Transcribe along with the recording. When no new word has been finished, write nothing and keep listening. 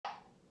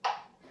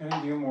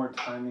gonna do more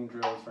timing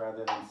drills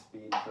rather than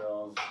speed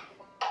drills,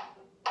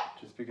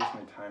 just because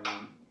my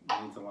timing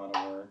needs a lot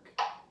of work.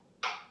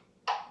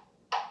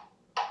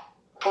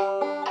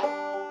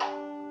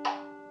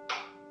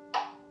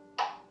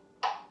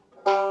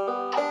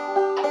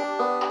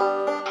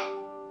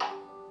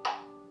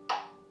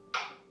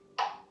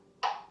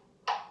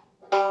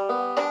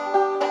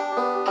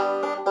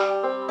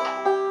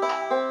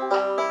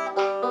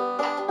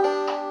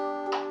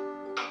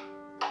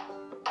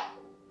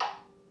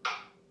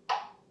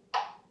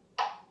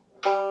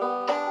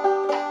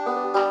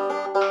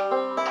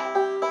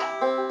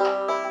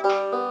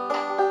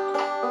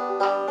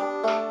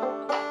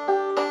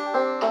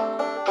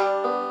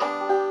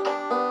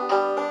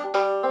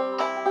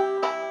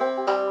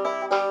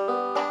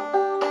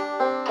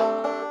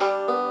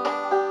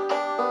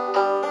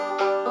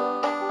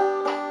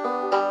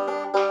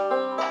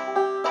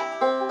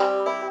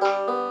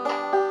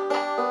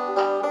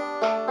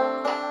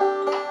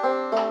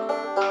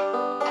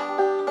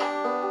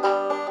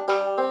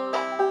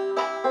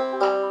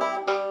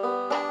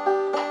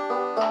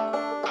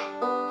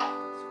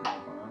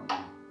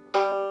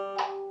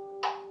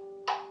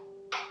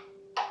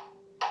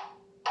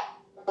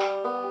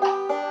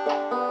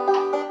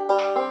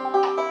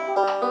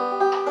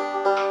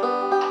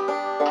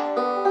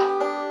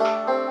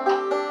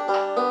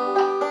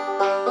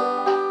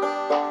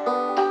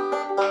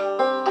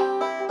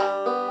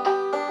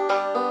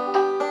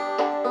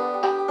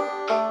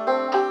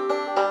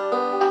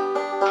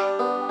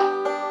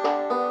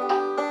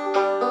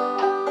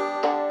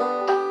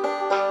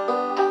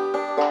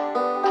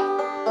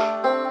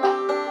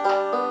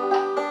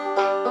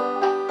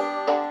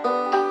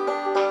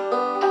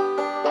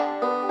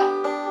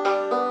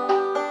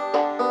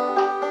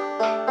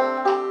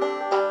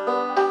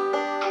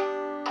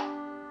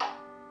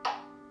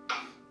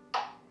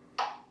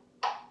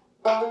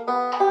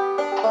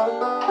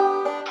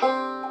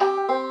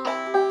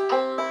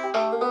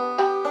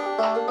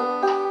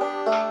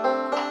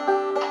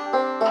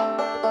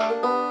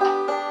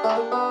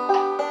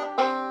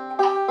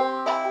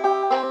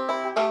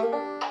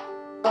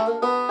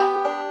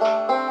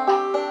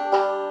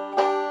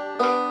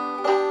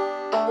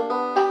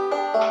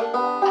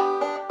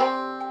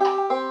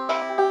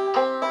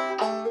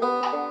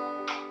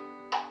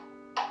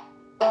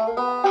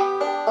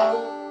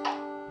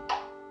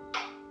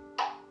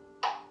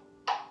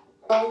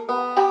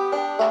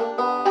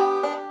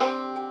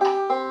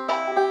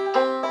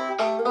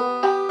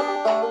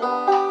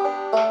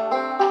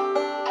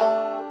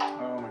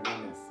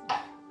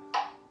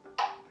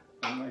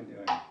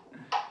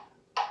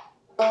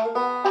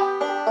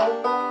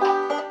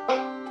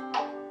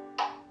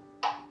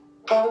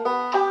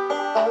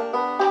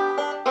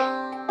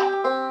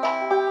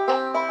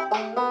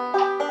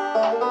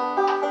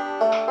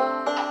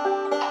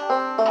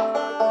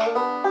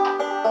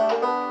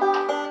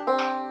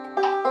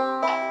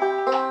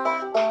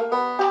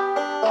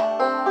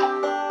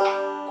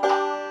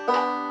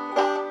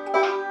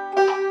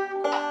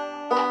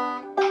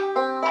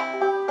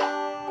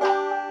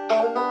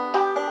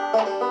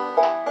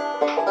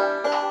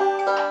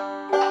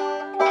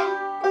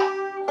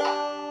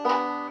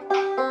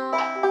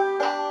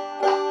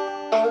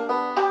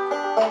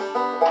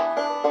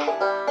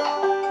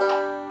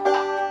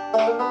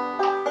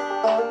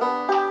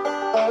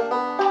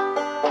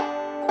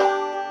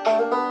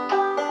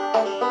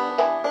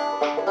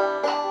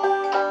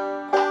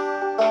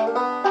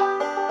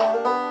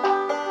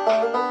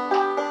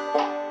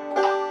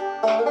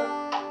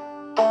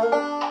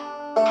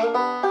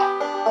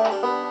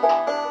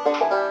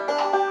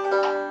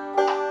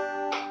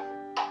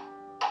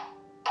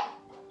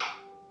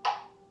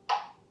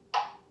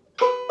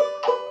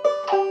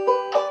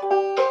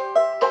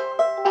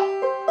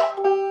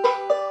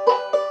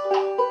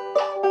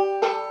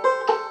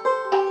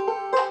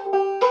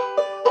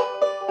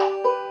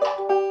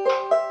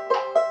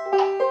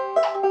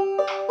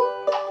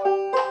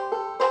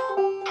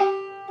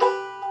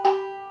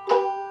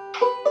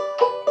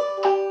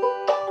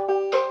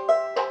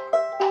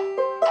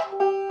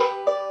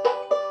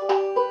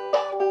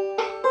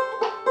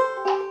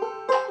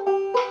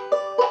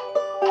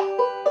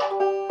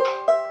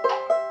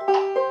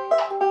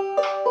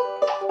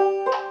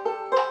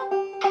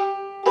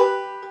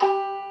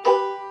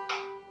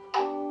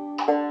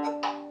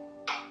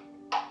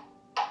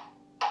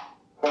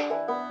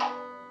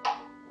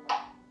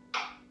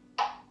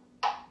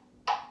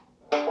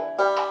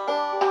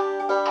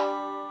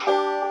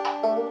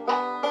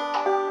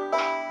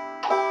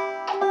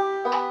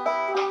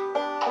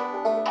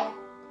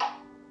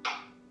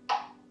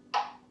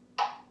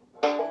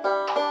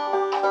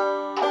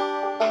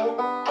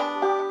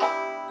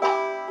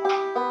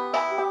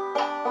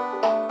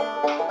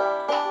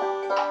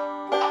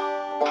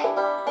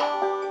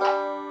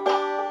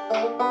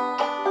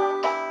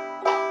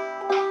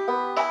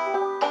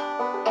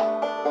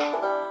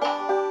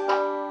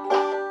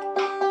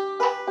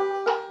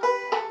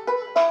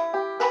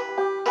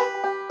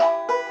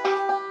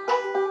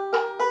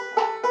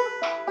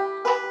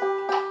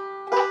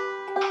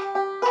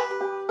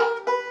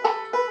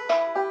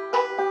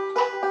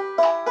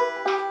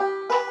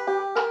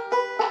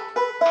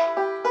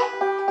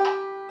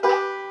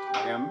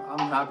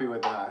 happy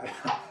with that.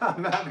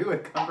 I'm happy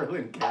with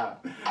Cumberland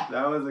Cap.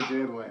 That was a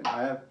good one.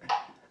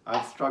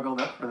 I've struggled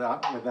with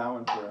that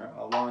one for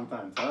a long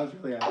time, so I was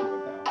really happy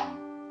with that one.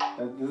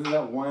 This is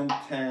at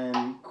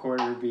 110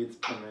 quarter beats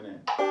per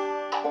minute.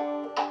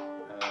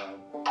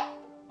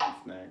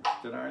 What's next?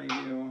 Did I already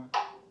do?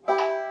 Yeah, I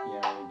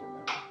already did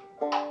that.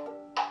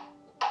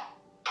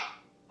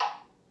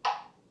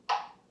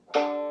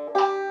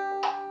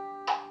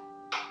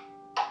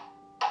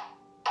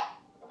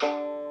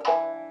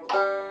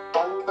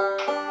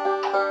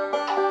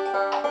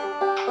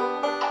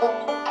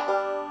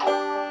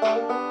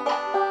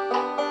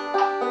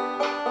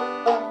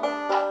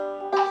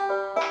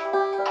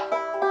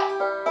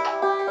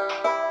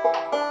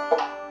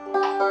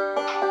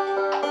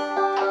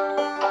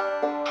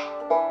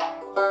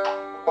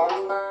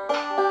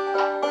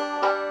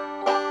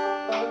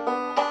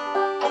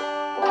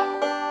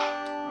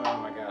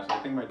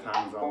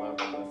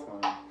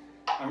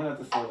 I'm gonna have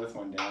to slow this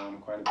one down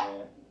quite a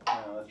bit.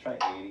 Let's try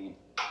 80.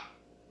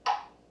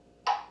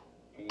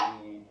 80,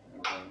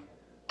 okay.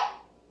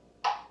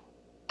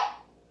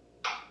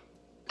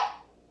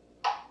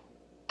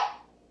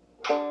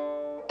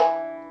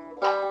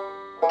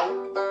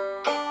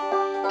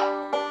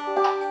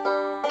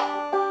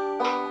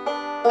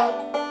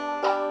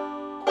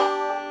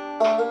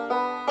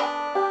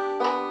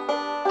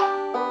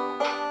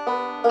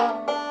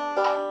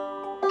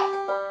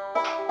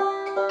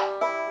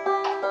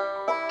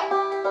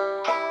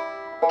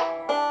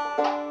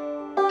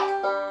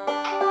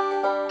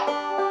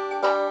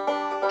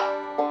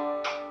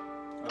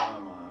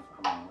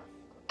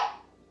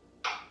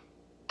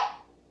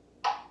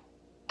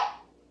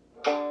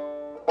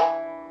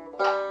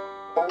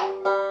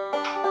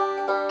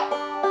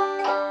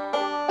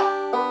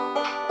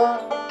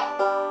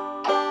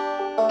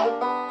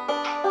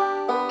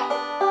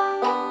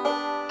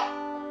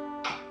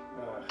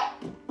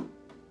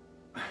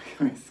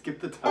 Can we skip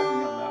the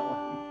timing on that one?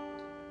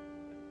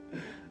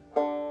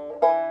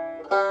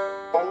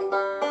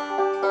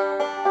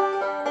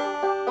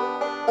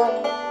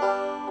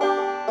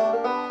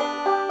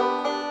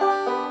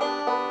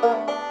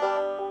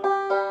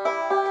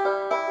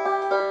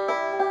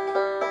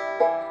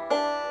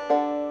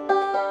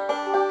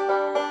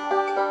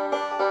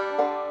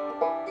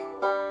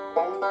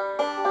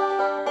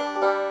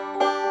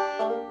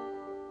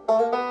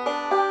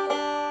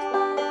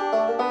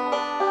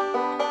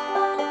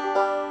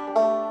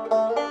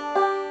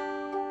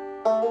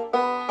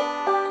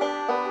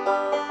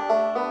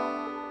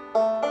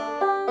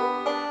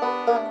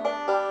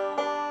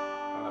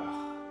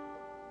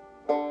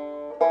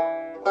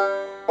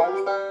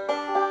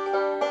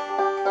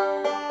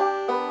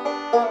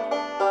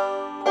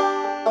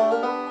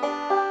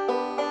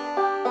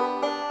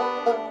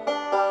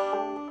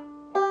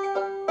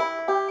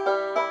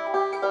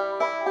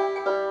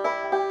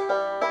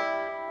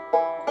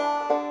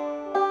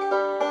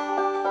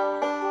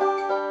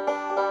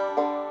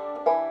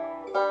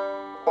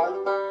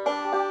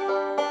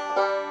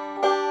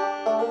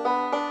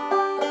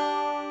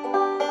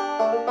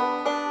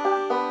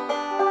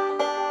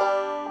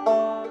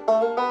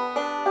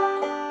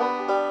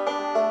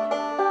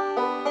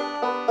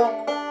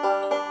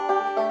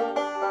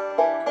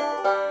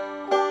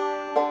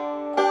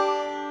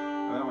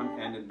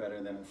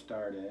 Better than it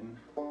started.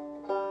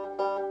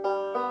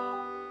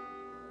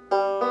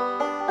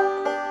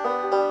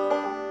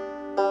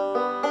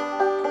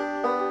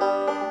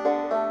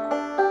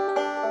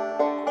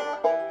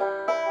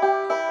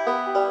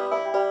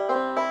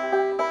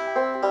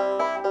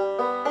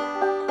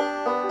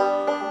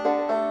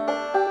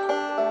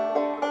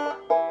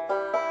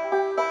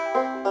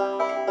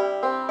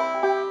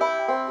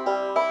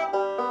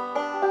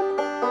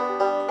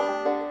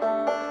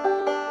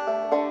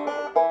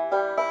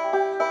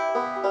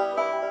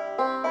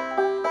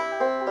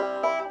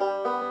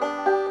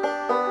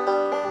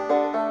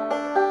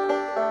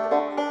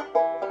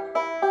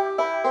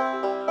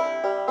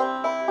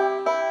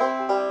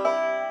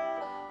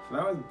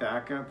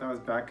 That was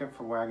backup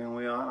for Wagon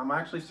Wheel. I'm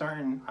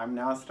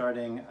now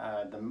starting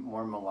the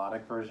more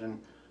melodic version,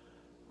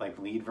 like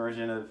lead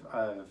version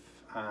of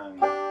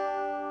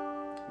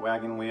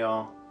Wagon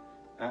Wheel.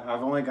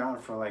 I've only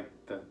gone for like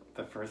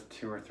the first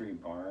 2 or 3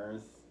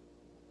 bars.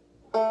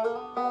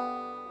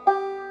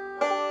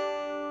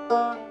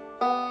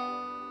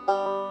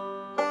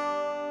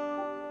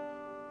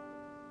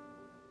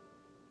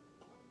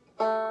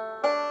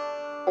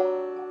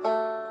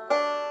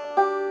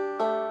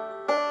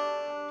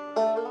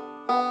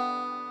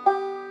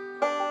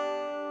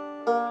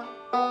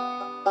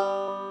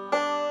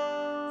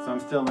 So I'm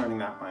still learning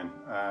that one.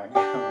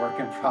 Work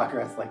in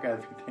progress like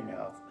everything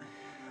else.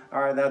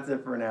 All right, that's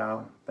it for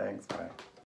now. Thanks, bye.